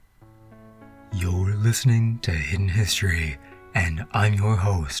listening to Hidden History, and I'm your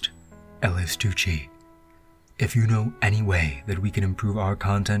host, Ellis Tucci. If you know any way that we can improve our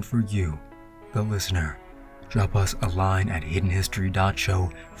content for you, the listener, drop us a line at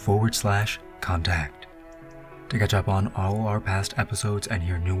hiddenhistory.show/contact. To catch up on all our past episodes and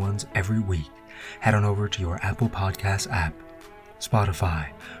hear new ones every week, head on over to your Apple Podcasts app,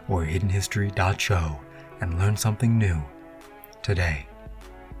 Spotify, or hiddenhistory.show and learn something new today.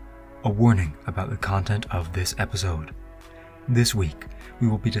 A warning about the content of this episode. This week, we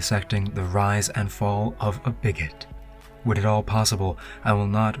will be dissecting the rise and fall of a bigot. With it all possible, I will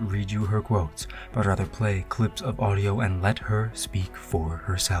not read you her quotes, but rather play clips of audio and let her speak for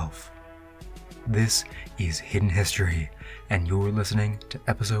herself. This is Hidden History, and you're listening to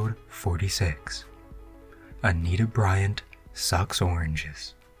episode 46. Anita Bryant sucks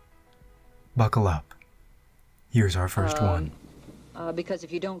oranges. Buckle up. Here's our first one. Because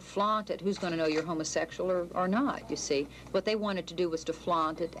if you don't flaunt it, who's going to know you're homosexual or not, you see? What they wanted to do was to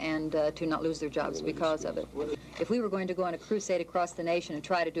flaunt it and to not lose their jobs because of it. If we were going to go on a crusade across the nation and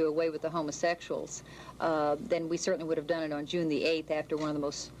try to do away with the homosexuals, then we certainly would have done it on June the 8th after one of the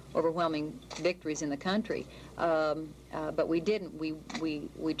most overwhelming victories in the country. But we didn't.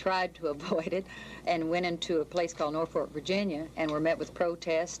 We tried to avoid it and went into a place called Norfolk, Virginia, and were met with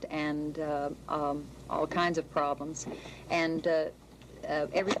protest and all kinds of problems. And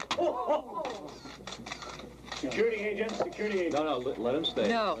Security agent. No, let him stay.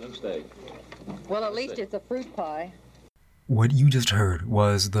 No. Let him stay. Well, at least it's a fruit pie. What you just heard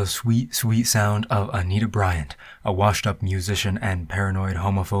was the sweet, sweet sound of Anita Bryant, a washed-up musician and paranoid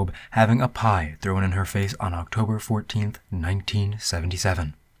homophobe, having a pie thrown in her face on October 14th,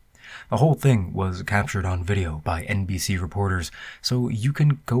 1977. The whole thing was captured on video by NBC reporters, so you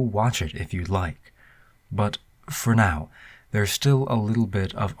can go watch it if you'd like. But for now, there's still a little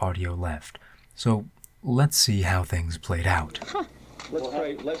bit of audio left, so let's see how things played out.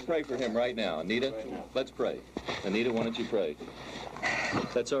 Let's pray for him right now. Anita, let's pray. Anita, why don't you pray?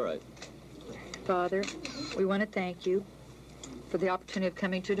 That's all right. Father, we want to thank you for the opportunity of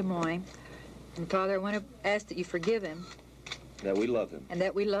coming to Des Moines. And Father, I want to ask that you forgive him. That we love him. And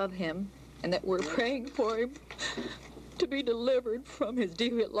that we love him. And that we're praying for him to be delivered from his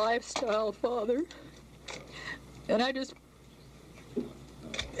deviant lifestyle, Father. And I just...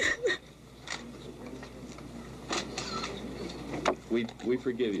 We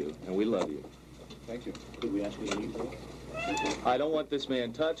forgive you, and we love you. Thank you. Could we ask you to leave? I don't want this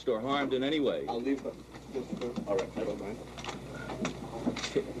man touched or harmed in any way. I'll leave. All right, I don't mind.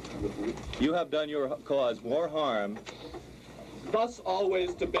 You have done your cause more harm. Thus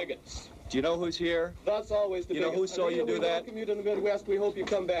always to bigots. Do you know who's here? Thus always to You know bigots. who saw you do that? We welcome you to the Midwest. We hope you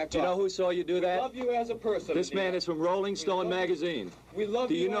come back. Do you know who saw you do We that? love you as a person. This man Anita. is from Rolling Stone magazine. We love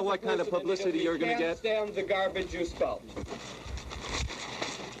Do you you know as what a kind of person, publicity Anita. you're gonna We get? can't stand the garbage you spout.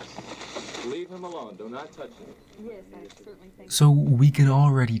 Leave him alone. Do not touch him. Yes, I certainly think So we can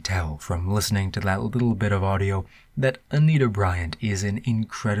already tell from listening to that little bit of audio that Anita Bryant is an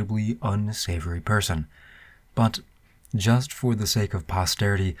incredibly unsavory person. But just for the sake of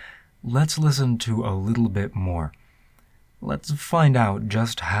posterity, let's listen to a little bit more. Let's find out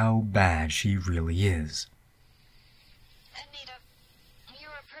just how bad she really is. Anita,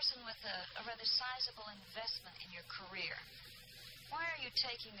 you're a person with a rather sizable investment in your career. Why are you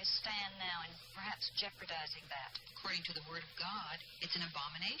taking a stand now and perhaps jeopardizing that? According to the Word of God, it's an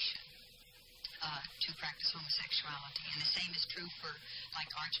abomination to practice homosexuality. And the same is true for, like,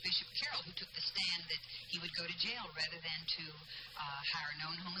 Archbishop Carroll, who took the stand that he would go to jail rather than to hire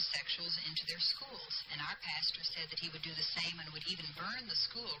known homosexuals into their schools. And our pastor said that he would do the same and would even burn the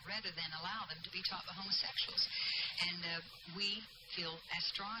school rather than allow them to be taught by homosexuals. And we feel as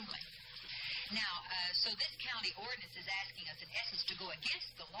strongly. Now, so this county ordinance is asking us, in essence, to go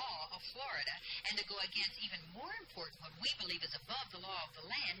against the law of Florida and to go against, even more important, what we believe is above the law of the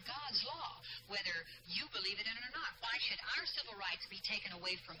land, God's law, whether you believe it in it or not. Why should our civil rights be taken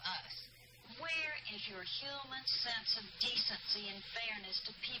away from us? Where is your human sense of decency and fairness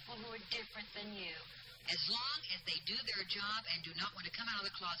to people who are different than you? As long as they do their job and do not want to come out of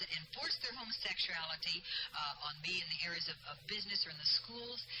the closet and force their homosexuality on me in the areas of business or in the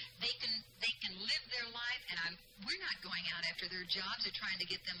schools, they can live their life, and we're not going out after their jobs or trying to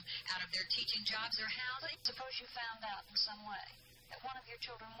get them out of their teaching jobs or housing. Suppose you found out in some way that one of your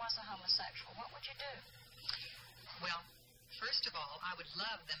children was a homosexual. What would you do? Well, first of all, I would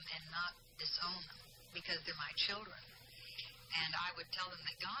love them and not disown them because they're my children. And I would tell them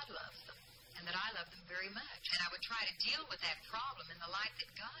that God loves them. and that I love them very much. And I would try to deal with that problem in the light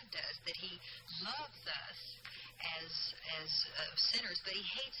that God does, that He loves us as sinners, but He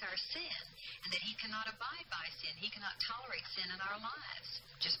hates our sin, and that He cannot abide by sin. He cannot tolerate sin in our lives.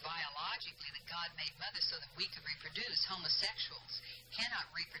 Just biologically, that God made mothers so that we could reproduce. Homosexuals cannot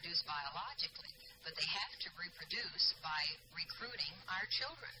reproduce biologically, but they have to reproduce by recruiting our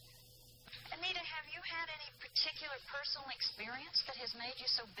children. Anita, have you had any particular personal experience that has made you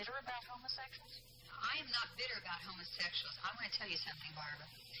so bitter about homosexuals? I am not bitter about homosexuals. I want to tell you something, Barbara.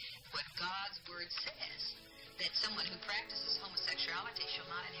 What God's Word says, that someone who practices homosexuality shall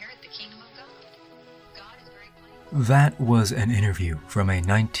not inherit the kingdom of God. God is very plain. That was an interview from a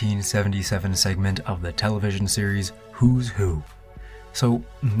 1977 segment of the television series Who's Who. So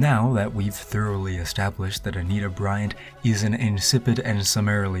now that we've thoroughly established that Anita Bryant is an insipid and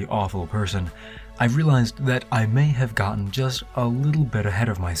summarily awful person, I've realized that I may have gotten just a little bit ahead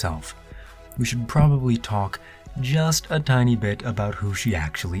of myself. We should probably talk just a tiny bit about who she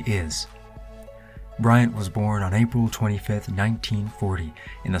actually is. Bryant was born on April 25, 1940,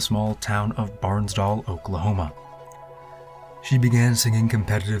 in the small town of Barnsdall, Oklahoma. She began singing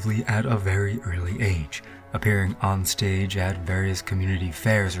competitively at a very early age, appearing on stage at various community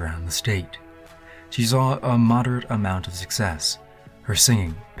fairs around the state. She saw a moderate amount of success. Her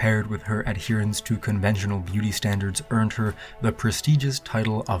singing, paired with her adherence to conventional beauty standards, earned her the prestigious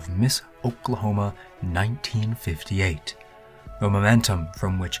title of Miss Oklahoma 1958. The momentum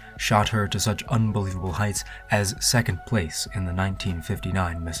from which shot her to such unbelievable heights as second place in the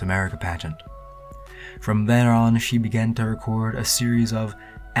 1959 Miss America pageant. From then on, she began to record a series of,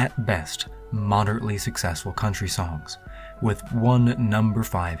 at best, moderately successful country songs, with one number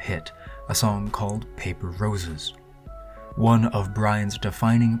 5 hit, a song called Paper Roses. One of Bryant's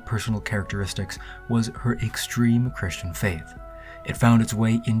defining personal characteristics was her extreme Christian faith. It found its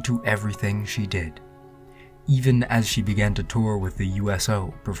way into everything she did. Even as she began to tour with the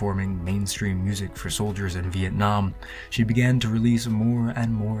USO, performing mainstream music for soldiers in Vietnam, she began to release more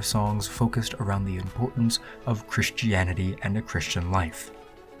and more songs focused around the importance of Christianity and a Christian life.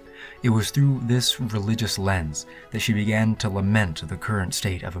 It was through this religious lens that she began to lament the current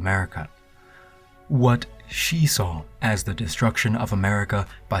state of America. What she saw as the destruction of America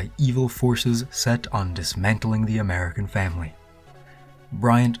by evil forces set on dismantling the American family.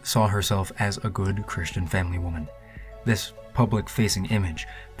 Bryant saw herself as a good Christian family woman. This public-facing image,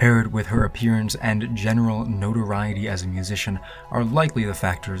 paired with her appearance and general notoriety as a musician, are likely the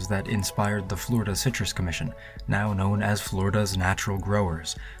factors that inspired the Florida Citrus Commission, now known as Florida's Natural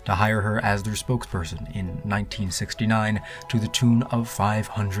Growers, to hire her as their spokesperson in 1969 to the tune of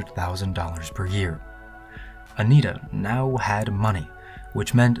 $500,000 per year. Anita now had money,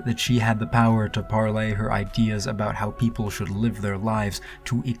 which meant that she had the power to parlay her ideas about how people should live their lives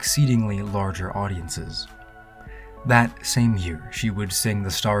to exceedingly larger audiences. That same year, she would sing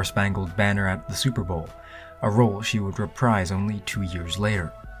the Star-Spangled Banner at the Super Bowl, a role she would reprise only 2 years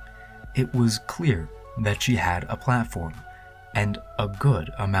later. It was clear that she had a platform, and a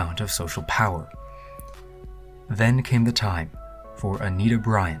good amount of social power. Then came the time for Anita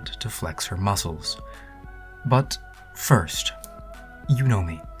Bryant to flex her muscles. But first, you know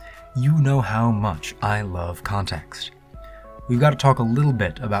me. You know how much I love context. We've got to talk a little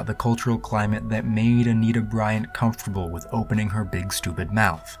bit about the cultural climate that made Anita Bryant comfortable with opening her big stupid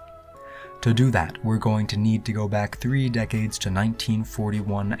mouth. To do that, we're going to need to go back 3 decades to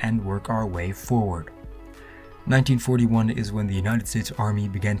 1941 and work our way forward. 1941 is when the United States Army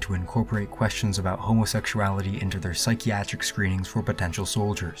began to incorporate questions about homosexuality into their psychiatric screenings for potential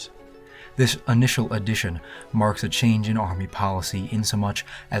soldiers. This initial addition marks a change in Army policy insomuch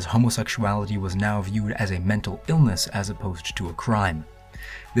as homosexuality was now viewed as a mental illness as opposed to a crime.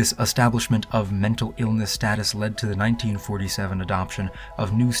 This establishment of mental illness status led to the 1947 adoption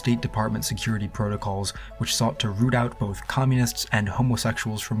of new State Department security protocols which sought to root out both communists and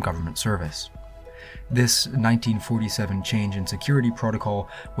homosexuals from government service. This 1947 change in security protocol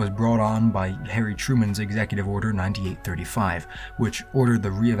was brought on by Harry Truman's Executive Order 9835, which ordered the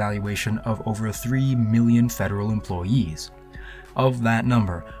reevaluation of over 3 million federal employees. Of that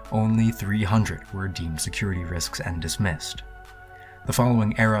number, only 300 were deemed security risks and dismissed. The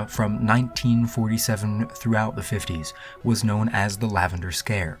following era, from 1947 throughout the 50s, was known as the Lavender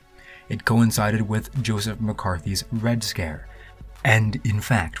Scare. It coincided with Joseph McCarthy's Red Scare, and in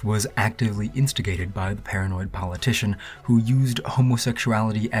fact was actively instigated by the paranoid politician who used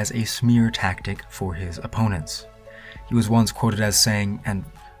homosexuality as a smear tactic for his opponents. He was once quoted as saying, and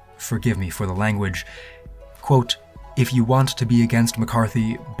forgive me for the language, quote, "If you want to be against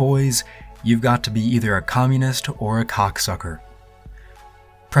McCarthy, boys, you've got to be either a communist or a cocksucker."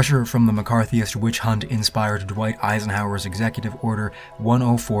 Pressure from the McCarthyist witch hunt inspired Dwight Eisenhower's Executive Order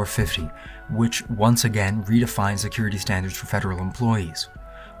 10450, which once again redefined security standards for federal employees.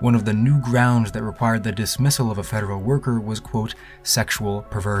 One of the new grounds that required the dismissal of a federal worker was, quote, sexual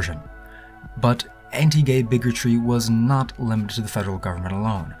perversion. But anti-gay bigotry was not limited to the federal government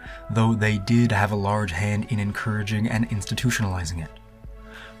alone, though they did have a large hand in encouraging and institutionalizing it.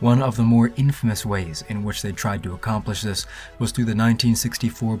 One of the more infamous ways in which they tried to accomplish this was through the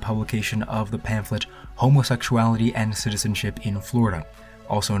 1964 publication of the pamphlet Homosexuality and Citizenship in Florida,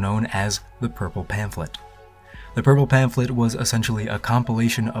 also known as the Purple Pamphlet. The Purple Pamphlet was essentially a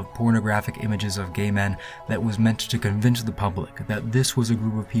compilation of pornographic images of gay men that was meant to convince the public that this was a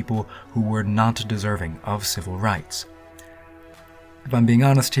group of people who were not deserving of civil rights. If I'm being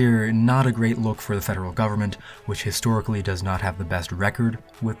honest here, not a great look for the federal government, which historically does not have the best record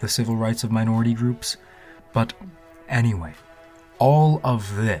with the civil rights of minority groups. But anyway, all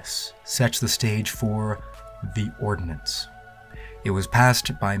of this sets the stage for the Ordinance. It was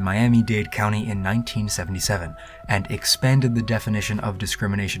passed by Miami-Dade County in 1977 and expanded the definition of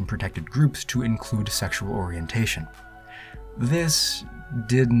discrimination-protected groups to include sexual orientation. This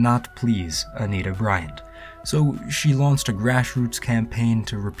did not please Anita Bryant, so she launched a grassroots campaign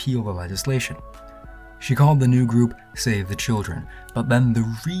to repeal the legislation. She called the new group Save the Children, but then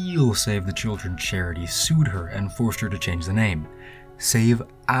the real Save the Children charity sued her and forced her to change the name. Save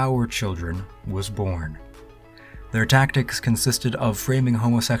Our Children was born. Their tactics consisted of framing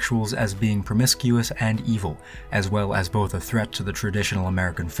homosexuals as being promiscuous and evil, as well as both a threat to the traditional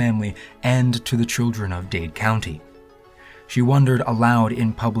American family and to the children of Dade County. She wondered aloud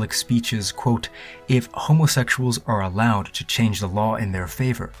in public speeches, quote, if homosexuals are allowed to change the law in their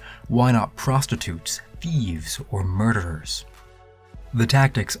favor, why not prostitutes, thieves, or murderers? The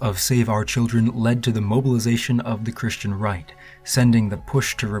tactics of Save Our Children led to the mobilization of the Christian right, sending the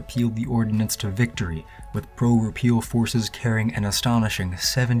push to repeal the ordinance to victory, with pro-repeal forces carrying an astonishing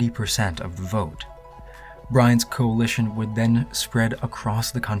 70% of the vote. Bryant's coalition would then spread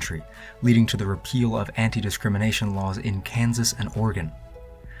across the country, leading to the repeal of anti-discrimination laws in Kansas and Oregon.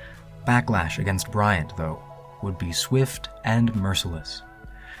 Backlash against Bryant, though, would be swift and merciless.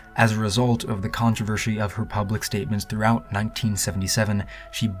 As a result of the controversy of her public statements throughout 1977,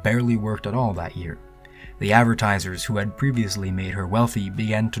 she barely worked at all that year. The advertisers who had previously made her wealthy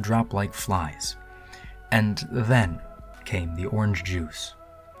began to drop like flies. And then came the orange juice.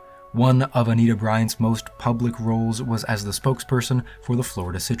 One of Anita Bryant's most public roles was as the spokesperson for the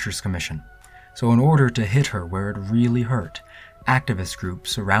Florida Citrus Commission. So in order to hit her where it really hurt, activist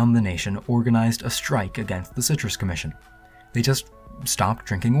groups around the nation organized a strike against the Citrus Commission. They just stopped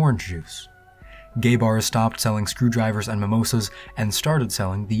drinking orange juice. Gay bars stopped selling screwdrivers and mimosas and started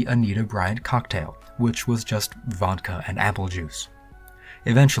selling the Anita Bryant cocktail, which was just vodka and apple juice.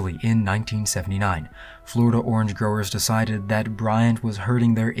 Eventually, in 1979, Florida orange growers decided that Bryant was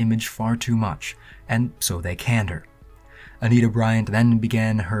hurting their image far too much, and so they canned her. Anita Bryant then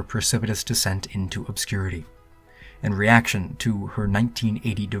began her precipitous descent into obscurity. In reaction to her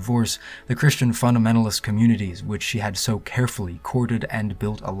 1980 divorce, the Christian fundamentalist communities, which she had so carefully courted and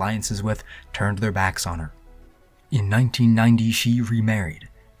built alliances with, turned their backs on her. In 1990, she remarried,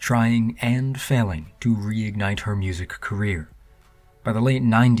 trying and failing to reignite her music career. By the late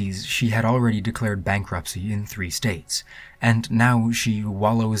 90s, she had already declared bankruptcy in 3 states, and now she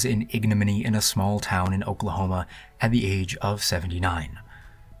wallows in ignominy in a small town in Oklahoma at the age of 79.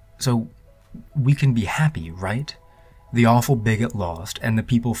 So, we can be happy, right? The awful bigot lost, and the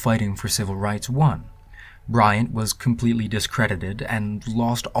people fighting for civil rights won. Bryant was completely discredited and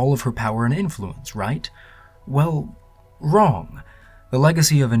lost all of her power and influence, right? Well, wrong. The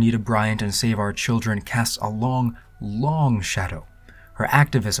legacy of Anita Bryant and Save Our Children casts a long, long shadow. Her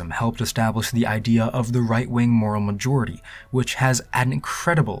activism helped establish the idea of the right-wing moral majority, which has an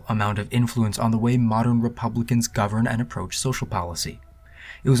incredible amount of influence on the way modern Republicans govern and approach social policy.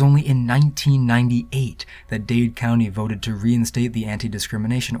 It was only in 1998 that Dade County voted to reinstate the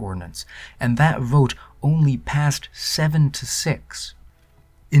anti-discrimination ordinance, and that vote only passed 7-6.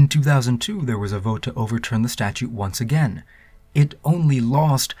 In 2002, there was a vote to overturn the statute once again. It only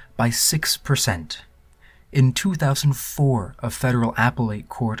lost by 6%. In 2004, a federal appellate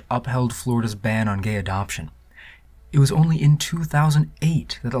court upheld Florida's ban on gay adoption. It was only in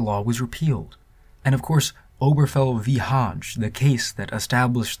 2008 that the law was repealed. And of course, Obergefell v. Hodge, the case that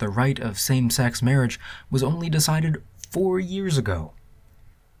established the right of same-sex marriage, was only decided 4 years ago.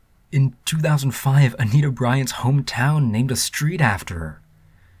 In 2005, Anita Bryant's hometown named a street after her.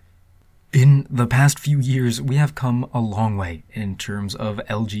 In the past few years, we have come a long way in terms of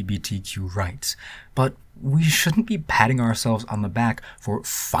LGBTQ rights, but we shouldn't be patting ourselves on the back for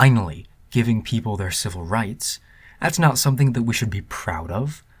finally giving people their civil rights. That's not something that we should be proud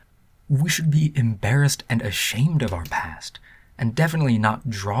of. We should be embarrassed and ashamed of our past, and definitely not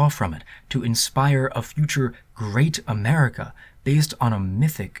draw from it to inspire a future great America based on a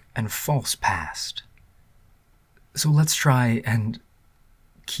mythic and false past. So let's try and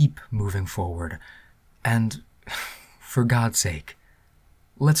keep moving forward, and for God's sake,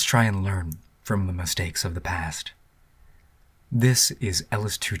 let's try and learn from the mistakes of the past. This is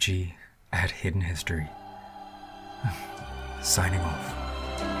Ellis Tucci at Hidden History, signing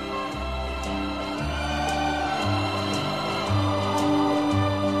off.